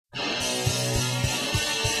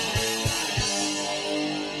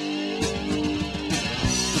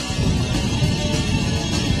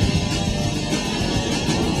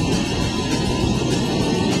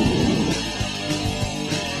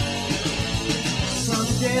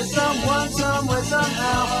day someone, somewhere,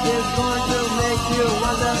 somehow is going to make you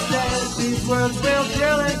understand. These words will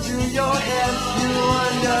drill into your head. You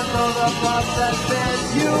undergo the process.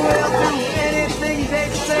 You will do anything they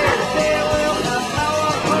say. They will have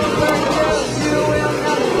power over you. You will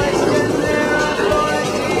not question their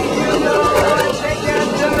authority. You know what they can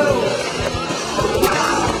do.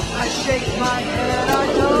 I shake my head, I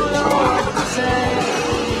don't know what to say.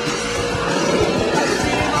 I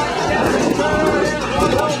see my chest turn and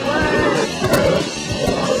walk away.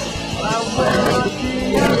 I will not be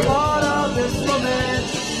a part of this moment.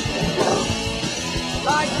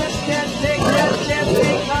 I just can't take that chance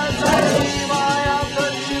because I see my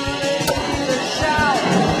opportunity to shout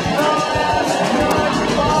the last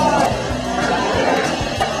goodbye.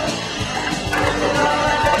 The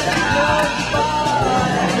last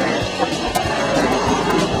goodbye.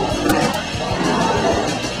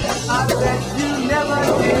 I bet you never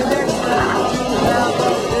did expect to have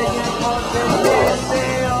a big important day.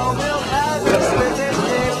 They all will have this with their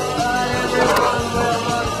name, but everyone will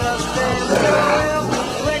understand. You will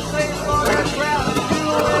quickly photograph. You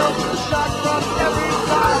will be shot from every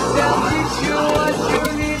side. They'll teach you what you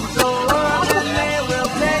need to learn, and they will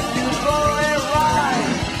take you for a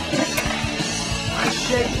ride. I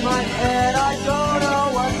shake my head, I don't know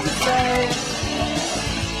what to say.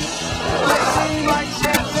 I see my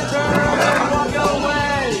chance to turn and walk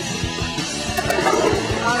away.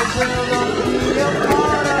 I will not be a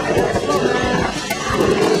part of this moment.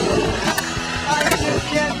 I just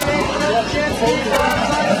can't take the chance because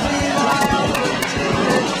I see my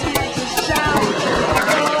opportunity to shout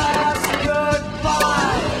the last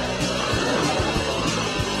goodbye.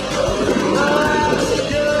 The last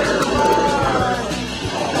goodbye.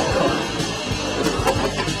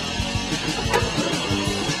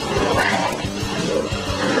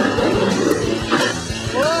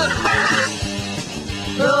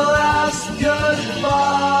 The last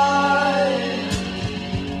goodbye.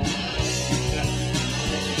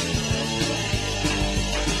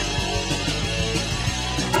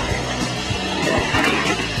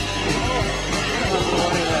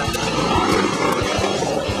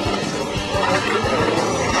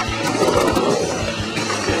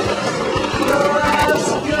 The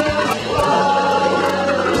last goodbye.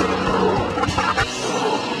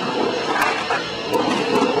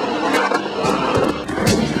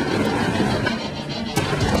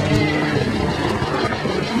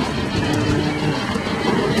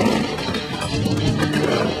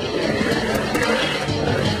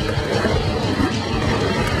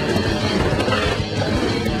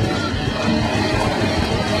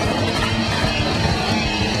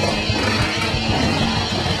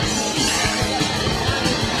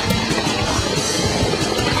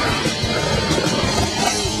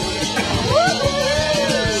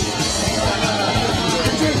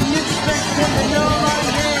 Didn't expect them to know my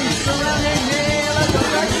name, surrounding me like a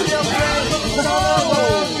bacterial plague. But all the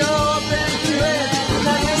world go up and do it.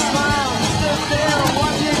 Like a smile, stood there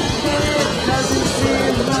watching it. Doesn't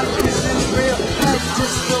seem like this is real. That's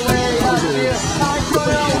just the way I feel. I don't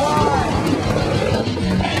know why.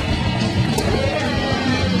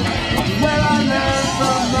 Well, I learned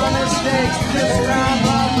from my mistakes. This time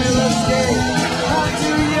I will escape. I'm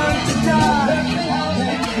too young to die.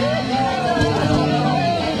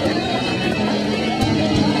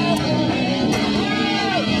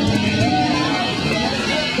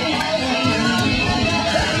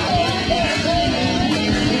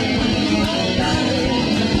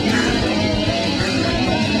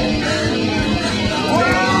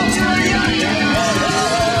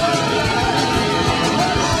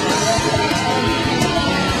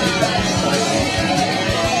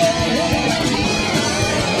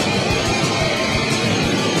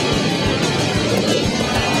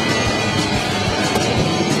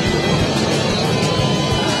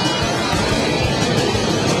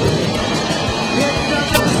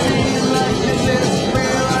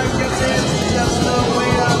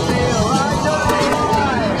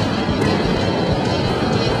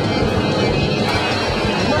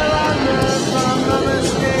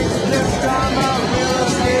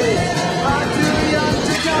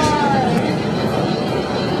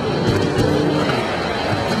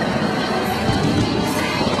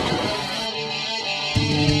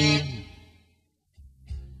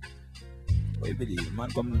 believe man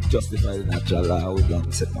come justify the natural law we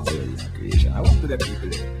don't set my will in creation. I want to the people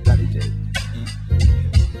there, Daddy J.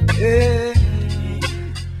 Hey,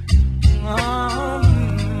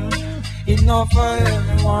 enough for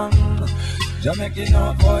everyone. Jamaica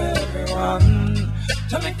enough for everyone.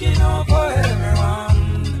 Jamaica enough for everyone.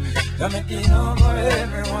 Jamaica enough for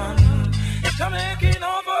everyone. Jamaica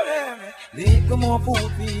enough for everyone. Little more food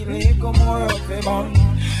feed, little more earthy bun.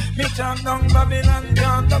 Me chant down Babylon,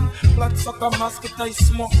 chant them bloodsucker mosquito,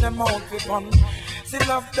 smoke them out for fun. Still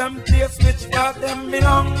love them place which God them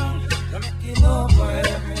belong. Don't make it love for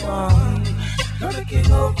everyone. Don't make it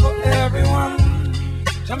love for everyone.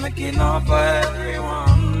 Don't make it love for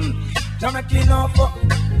everyone. Don't make it love for.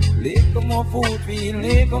 Little more food feed,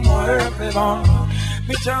 little more earthy bun.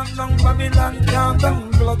 Me chant down Babylon, chant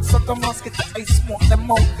them bloodsucker mosquito, I smoke them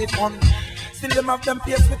out for fun. Still them have them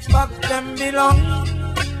place which God them belong.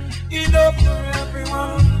 Enough for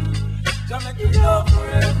everyone. Just make it love for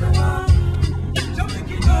everyone. Just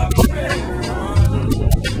make it love for everyone.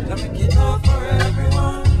 Just make it love for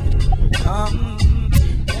everyone.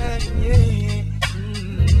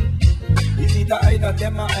 Is it either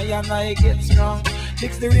them or I and I get strong?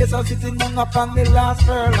 Fix the race of sitting down upon the last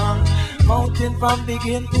furlong. Counting from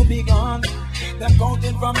begin to begin. Them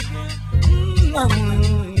counting from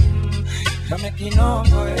Just make it love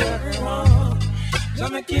for everyone.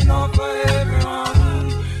 Just make it love for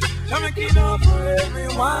everyone. Just make it love for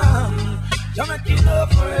everyone. Just make it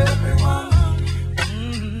love for everyone.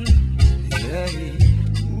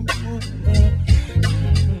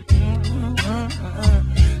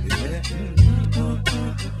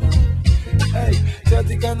 Hey,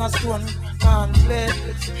 30 gun of stone and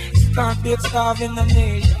plates. Can't be starving the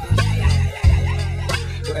nation.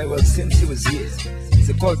 Well, since he was here, it's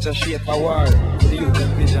a culture shape of war for the youth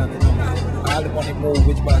and vision. All the money move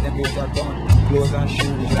which by them youth are done. Clothes and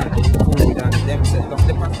shoes and food and them set up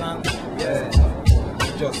the pattern. Yeah,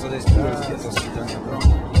 just so the schools get us sit on the ground.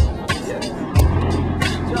 Yeah.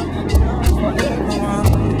 Just make it up for everyone.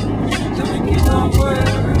 Just make it up for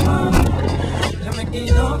everyone. Just make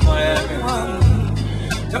it up for everyone.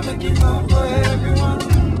 Just make it up for everyone.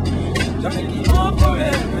 Just make it up for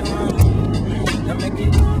everyone. Just make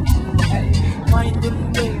it up. Hey, mind them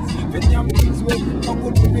days. When your kids wait, no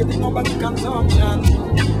good to really nobody consumption.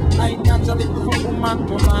 I naturally from woman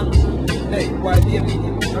to man. Hey, why they mean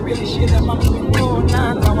it? I really share them up with no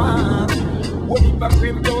number one. What if I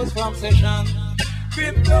cryptos from session?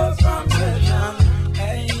 Cryptos from session.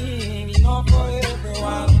 Hey, enough for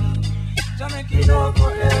everyone. Just make it up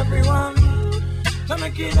for everyone. Just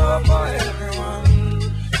make it up for everyone.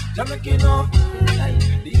 Just make it up. Hey,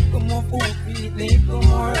 little more food feed, little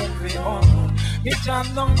more everyone. Me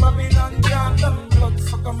chant down Babylon, chant down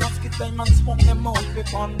bloodsucker mosquito, man smoke them out for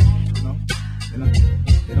fun. You know,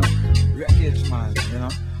 wreckage man, you know,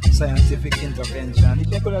 scientific intervention. If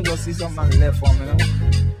you could have just see some man left from, you know,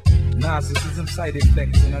 narcissism side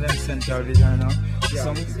effects, you know, them central vision, you know.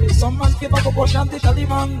 Yeah. Some man keep up a bush and take a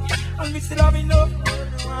live on, and we still have enough for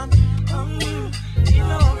everyone.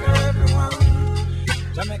 Enough for everyone.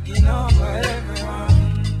 Just make enough for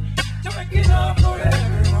everyone. Just make enough for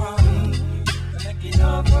everyone. Just make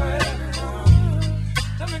enough for everyone.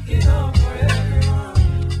 Just make enough for everyone.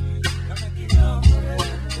 Just make enough for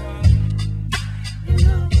everyone.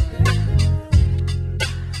 Enough for everyone.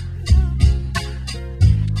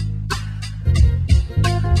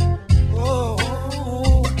 Oh,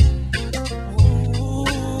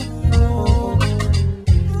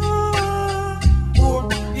 poor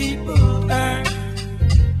people are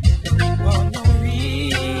on the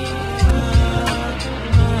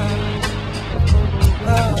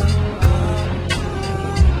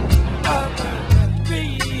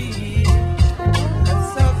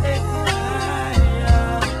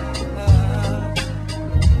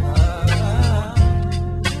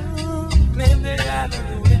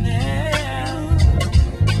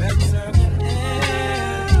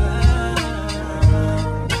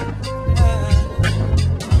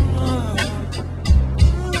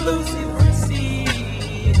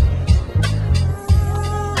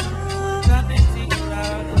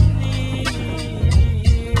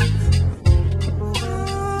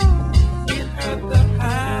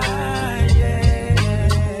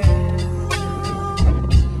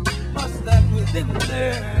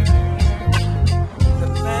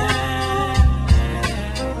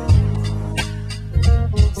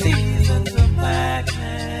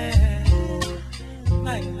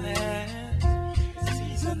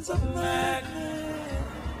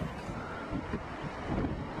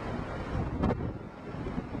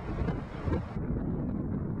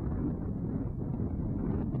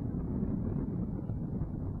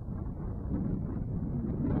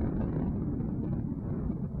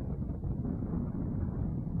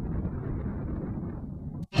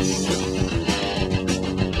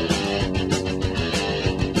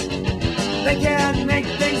They can't make